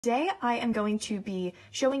Today, I am going to be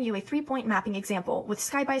showing you a 3-point mapping example with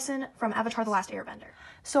Sky Bison from Avatar: The Last Airbender.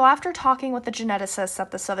 So after talking with the geneticists at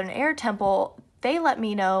the Southern Air Temple, they let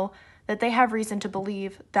me know that they have reason to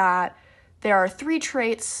believe that there are 3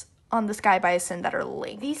 traits on the Sky Bison that are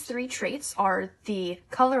linked. These 3 traits are the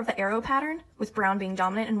color of the arrow pattern, with brown being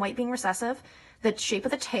dominant and white being recessive, the shape of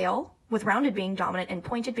the tail, with rounded being dominant and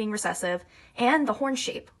pointed being recessive, and the horn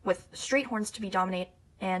shape, with straight horns to be dominant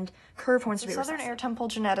and curved horns to be recessive. Southern Air Temple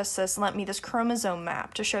geneticists lent me this chromosome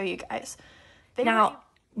map to show you guys. Now,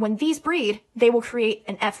 when these breed, they will create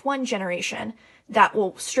an F1 generation that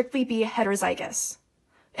will strictly be heterozygous.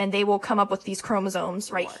 And they will come up with these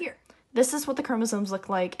chromosomes right here. This is what the chromosomes look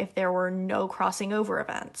like if there were no crossing over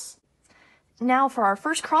events. Now, for our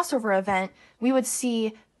first crossover event, we would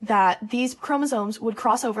see that these chromosomes would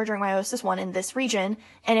cross over during meiosis 1 in this region,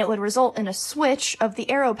 and it would result in a switch of the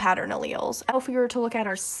arrow pattern alleles. If we were to look at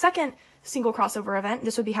our second single crossover event,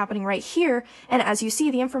 this would be happening right here, and as you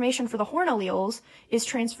see, the information for the horn alleles is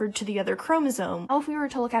transferred to the other chromosome. If we were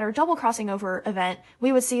to look at our double crossing over event,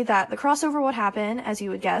 we would see that the crossover would happen, as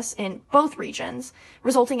you would guess, in both regions,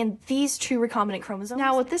 resulting in these 2 recombinant chromosomes.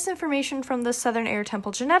 Now, with this information from the Southern Air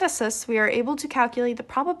Temple geneticists, we are able to calculate the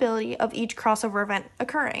probability of each crossover event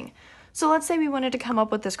occurring. So let's say we wanted to come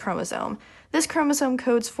up with this chromosome. This chromosome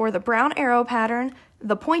codes for the brown arrow pattern,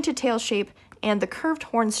 the pointed tail shape, and the curved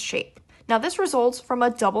horns shape. Now, this results from a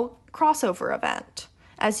double crossover event,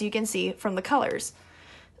 as you can see from the colors.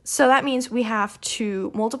 So that means we have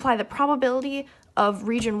to multiply the probability of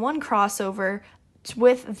region 1 crossover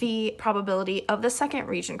with the probability of the second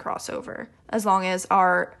region crossover, as long as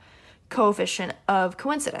our coefficient of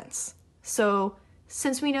coincidence. So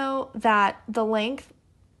since we know that the length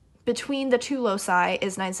between the 2 loci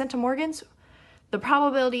is 9 centimorgans, the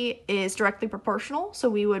probability is directly proportional, so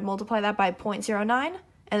we would multiply that by 0.09.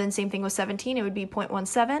 And then same thing with 17, it would be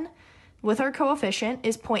 0.17, with our coefficient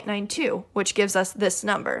is 0.92, which gives us this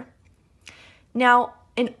number. Now,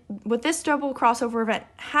 with this double crossover event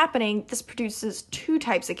happening, this produces 2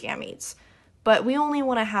 types of gametes, but we only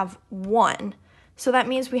want to have 1. So that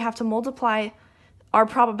means we have to multiply our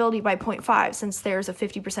probability by 0.5, since there's a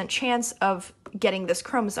 50% chance of getting this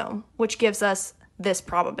chromosome, which gives us this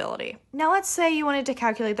probability. Now let's say you wanted to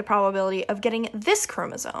calculate the probability of getting this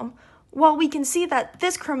chromosome. Well, we can see that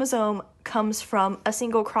this chromosome comes from a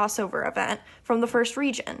single crossover event from the first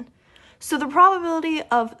region. So the probability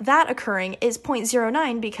of that occurring is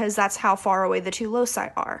 0.09 because that's how far away the 2 loci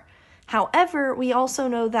are. However, we also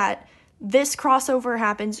know that this crossover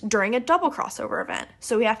happens during a double crossover event.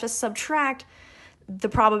 So we have to subtract the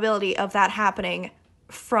probability of that happening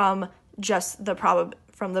from just the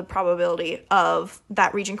probability of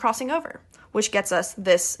that region crossing over, which gets us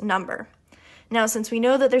this number. Now, since we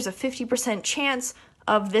know that there's a 50% chance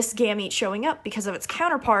of this gamete showing up because of its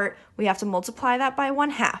counterpart, we have to multiply that by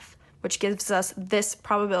 1/2, which gives us this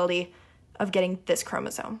probability of getting this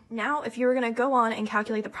chromosome. Now, if you were going to go on and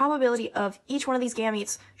calculate the probability of each one of these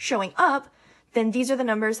gametes showing up, then these are the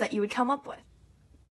numbers that you would come up with.